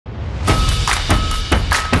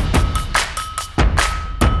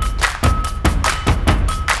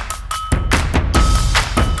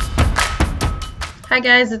Hi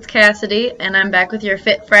guys, it's Cassidy, and I'm back with your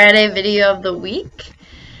Fit Friday video of the week.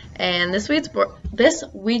 And this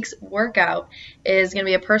week's workout is going to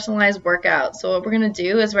be a personalized workout. So what we're going to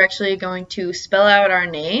do is we're actually going to spell out our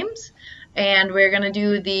names, and we're going to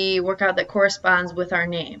do the workout that corresponds with our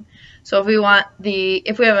name. So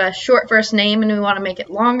if we have a short first name and we want to make it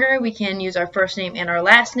longer, we can use our first name and our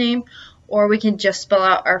last name, or we can just spell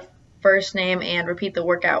out our first name and repeat the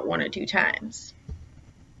workout 1 or 2 times.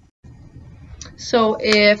 So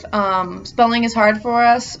if spelling is hard for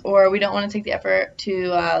us, or we don't want to take the effort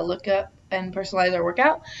to look up and personalize our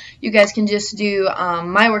workout, you guys can just do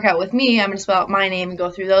my workout with me. I'm going to spell out my name and go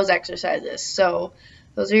through those exercises. So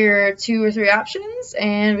those are your 2 or 3 options,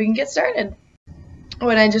 and we can get started. Oh,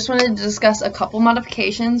 and I just wanted to discuss a couple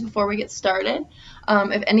modifications before we get started.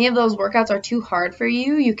 If any of those workouts are too hard for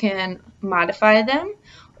you, you can modify them,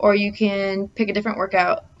 or you can pick a different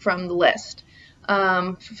workout from the list.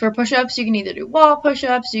 For push-ups, you can either do wall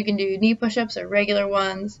push-ups, you can do knee push-ups or regular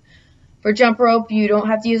ones. For jump rope, you don't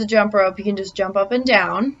have to use a jump rope, you can just jump up and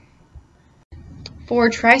down. For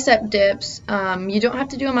tricep dips, you don't have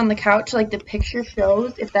to do them on the couch like the picture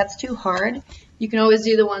shows. If that's too hard, you can always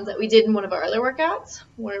do the ones that we did in one of our other workouts,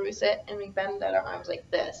 where we sit and we bend our arms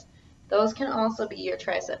like this. Those can also be your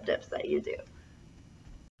tricep dips that you do.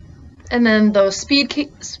 And then those speed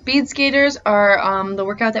skaters are the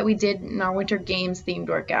workout that we did in our Winter Games themed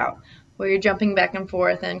workout, where you're jumping back and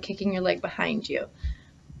forth and kicking your leg behind you.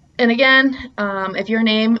 And again, if your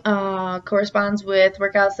name corresponds with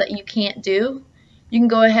workouts that you can't do, you can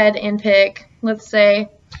go ahead and pick, let's say,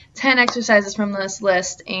 10 exercises from this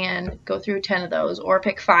list and go through 10 of those, or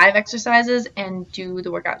pick 5 exercises and do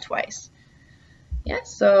the workout twice. Yeah,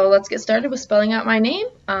 so let's get started with spelling out my name.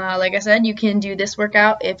 Like I said, you can do this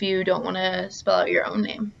workout if you don't want to spell out your own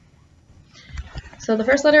name. So the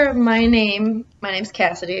first letter of my name's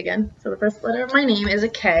Cassidy again. So the first letter of my name is a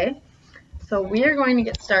K. So we are going to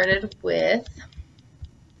get started with,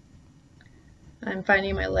 I'm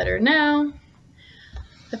finding my letter now.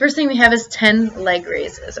 The first thing we have is 10 leg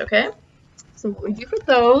raises, okay? So what we do for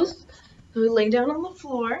those, we lay down on the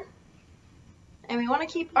floor, and we want to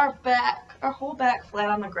keep our whole back flat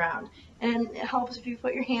on the ground. And it helps if you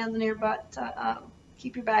put your hands in your butt to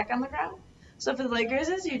keep your back on the ground. So for the leg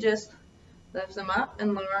raises, you just lift them up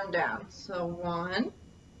and lower them down. So 1,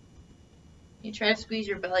 you try to squeeze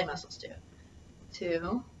your belly muscles too.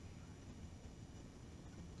 2,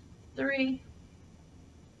 3,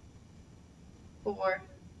 4,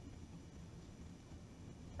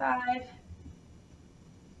 5,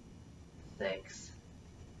 6,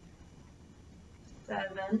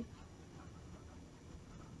 7,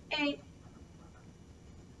 8,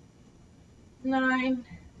 9,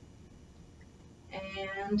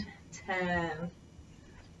 and 10.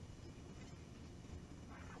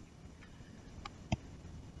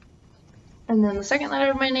 And then the second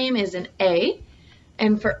letter of my name is an A.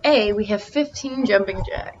 And for A, we have 15 jumping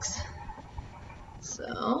jacks.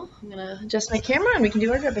 So I'm going to adjust my camera and we can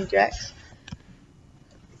do our jumping jacks.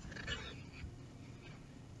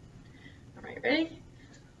 All right, ready?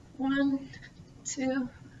 1, 2,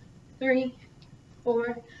 3,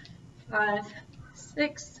 4, 5,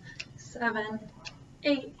 6, 7,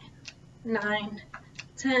 8, 9,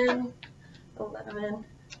 10, 11,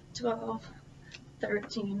 12,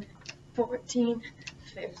 13, 14,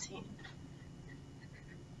 15.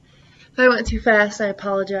 If I went too fast, I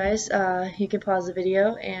apologize. You can pause the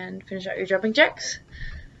video and finish out your jumping jacks.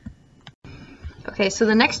 Okay, so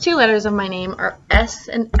the next 2 letters of my name are S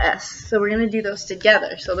and S, so we're going to do those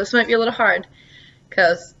together. So this might be a little hard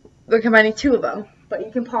because we're combining 2 of them, but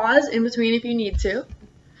you can pause in between if you need to.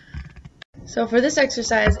 So for this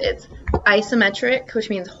exercise, it's isometric, which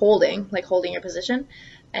means holding, like holding your position,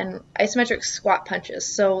 and isometric squat punches.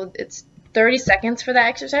 So it's 30 seconds for that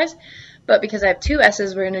exercise, but because I have 2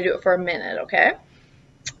 S's, we're going to do it for a minute, okay?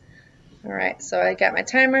 All right, so I got my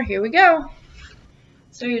timer. Here we go.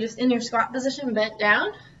 So you're just in your squat position, bent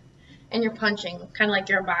down, and you're punching, kind of like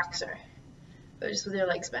you're a boxer, but just with your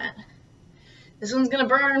legs bent. This one's going to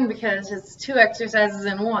burn because it's 2 exercises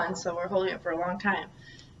in one, so we're holding it for a long time.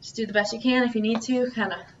 Just do the best you can. If you need to,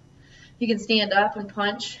 you can stand up and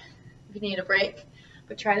punch if you need a break,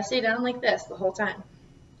 but try to stay down like this the whole time.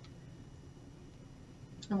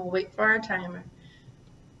 And we'll wait for our timer.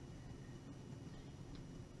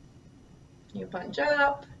 You punch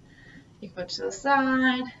up, you can punch to the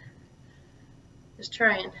side. Just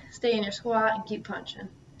try and stay in your squat and keep punching.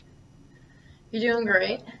 You're doing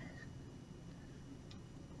great.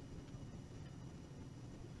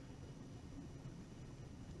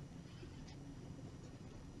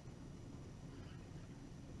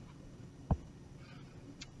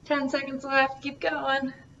 10 seconds left. Keep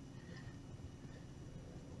going.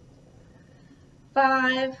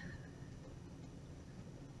 5.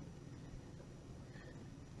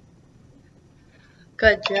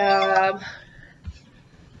 Good job.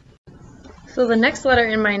 So the next letter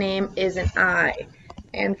in my name is an I.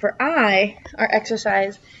 And for I, our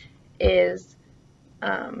exercise is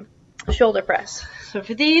shoulder press. So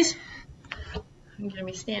for these, I'm going to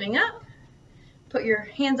be standing up. Put your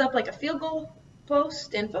hands up like a field goal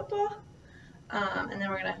post in football. And then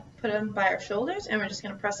we're going to put them by our shoulders, and we're just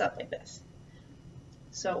going to press up like this.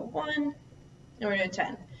 So 1, and we're doing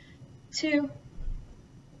 10. 2,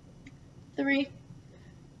 3,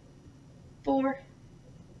 4,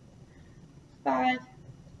 5,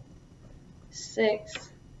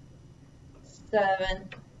 6, 7,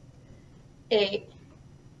 8,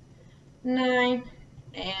 9,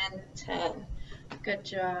 and 10. Good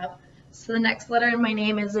job. So the next letter in my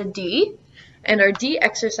name is a D, and our D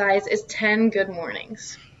exercise is 10 good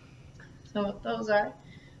mornings. So what those are,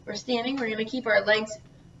 we're standing, we're going to keep our legs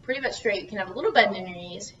pretty much straight. You can have a little bend in your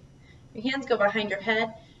knees. Your hands go behind your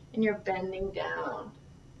head, and you're bending down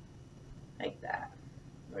like that.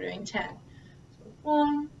 We're doing 10. So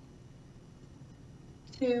 1,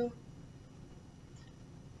 2,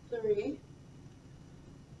 3,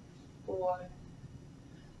 4,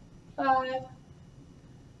 5,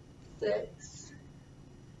 6,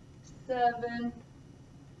 7,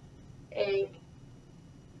 8,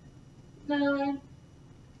 9,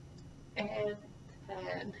 and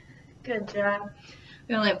 10. Good job.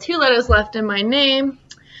 We only have 2 letters left in my name.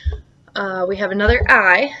 We have another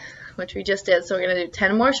I, which we just did, so we're going to do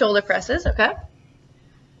 10 more shoulder presses, okay?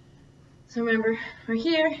 So remember, we're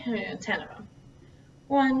here, and we're going to do 10 of them.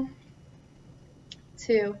 1,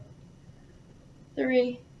 2,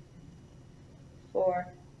 3, 4,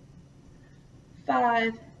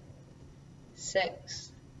 5,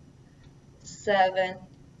 6, 7,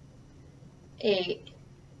 8,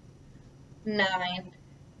 9,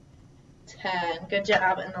 10. Good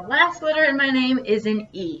job. And the last letter in my name is an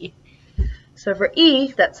E. So for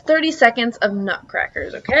E, that's 30 seconds of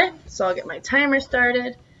nutcrackers, okay? So I'll get my timer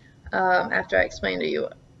started after I explain to you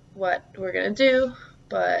what we're going to do,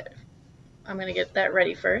 but I'm going to get that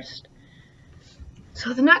ready first.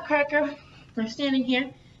 So the nutcracker, we're standing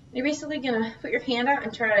here. You're basically going to put your hand out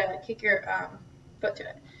and try to kick your foot to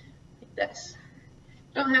it, like this.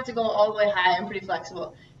 You don't have to go all the way high. I'm pretty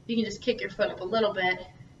flexible. You can just kick your foot up a little bit,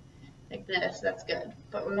 like this. That's good.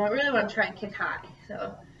 But we really want to try and kick high,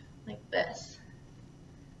 so like this.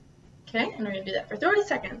 Okay, and we're going to do that for 30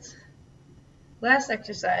 seconds. Last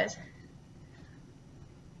exercise.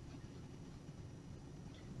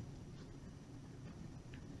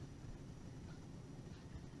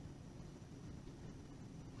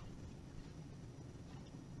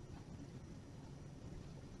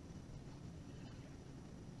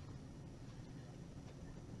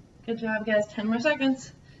 Good job, guys. 10 more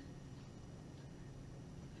seconds.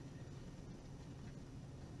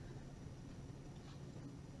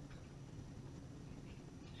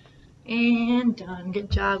 And done. Good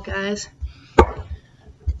job, guys.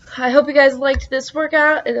 I hope you guys liked this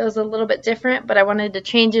workout. It was a little bit different, but I wanted to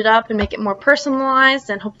change it up and make it more personalized,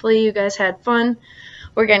 and hopefully you guys had fun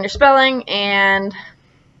working on your spelling. And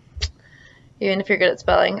even if you're good at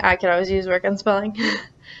spelling, I could always use work on spelling.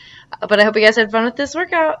 But I hope you guys had fun with this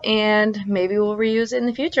workout, and maybe we'll reuse it in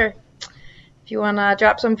the future. If you want to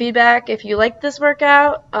drop some feedback, if you liked this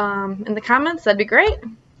workout, in the comments, that'd be great.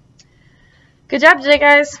 Good job today,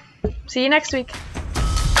 guys. See you next week.